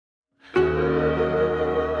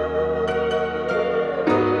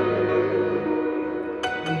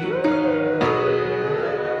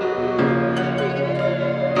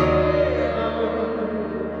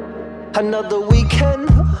Another weekend,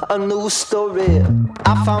 a new story.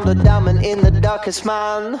 I found a diamond in the darkest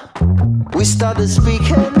mine. We started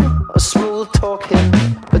speaking, a smooth talking,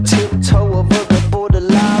 a tiptoe over the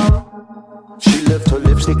borderline. She left her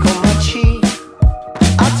lipstick on my cheek.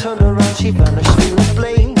 I turned around, she vanished in a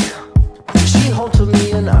blink. She haunted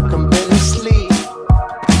me and I can barely sleep.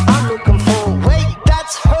 I'm looking for, wait,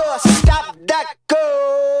 that's her, stop that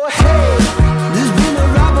girl. Hey, there's been a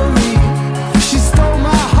robbery. She stole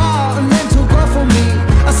my heart and then took off on me.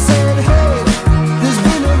 I said, hey, there's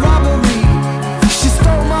been a robbery. She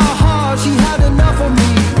stole my heart, she had enough of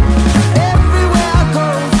me. Everywhere I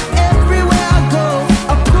go,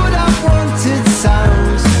 I put out wanted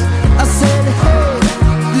signs. I said, hey,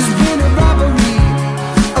 there's been a robbery.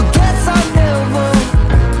 I guess I'll never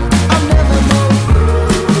know.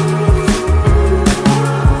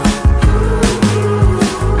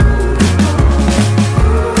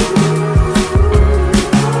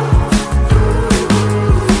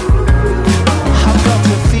 I've got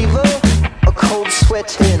a fever, a cold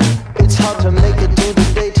sweating. It's hard to make it through the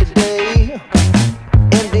day to day.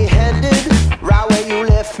 Empty-handed, right where you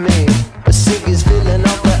left me. A cig is filling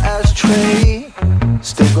up the ashtray.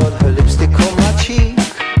 Still got her lipstick on my cheek.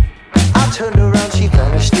 I turned around, she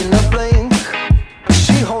vanished in a blink.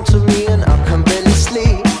 She haunted me and I can barely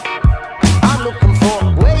sleep. I'm looking for,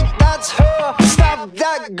 wait, that's her, stop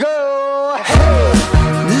that girl. Hey,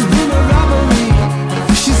 there's been a robbery.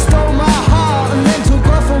 She stole my heart and then took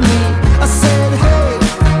off on me. I said, hey,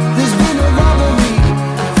 there's been a robbery.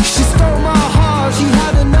 She stole my heart, she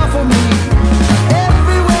had enough of me.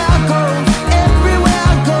 Everywhere I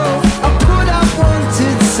go, I put out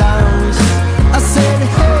wanted signs. I said,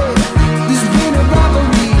 hey, there's been a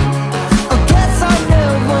robbery. I guess I'll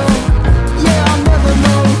never, yeah, I'll never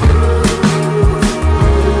know.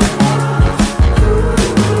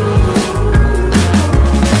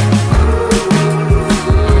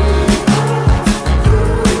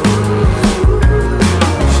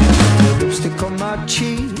 She left her lipstick on my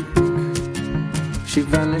cheek. She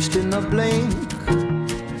vanished in a blink,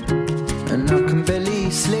 and I can barely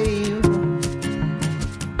sleep.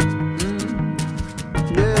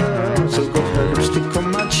 Yeah, so got her lipstick on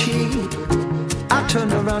my cheek. I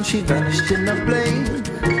turned around, she vanished in a blink.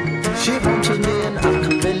 She haunted me and I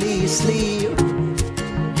can barely sleep.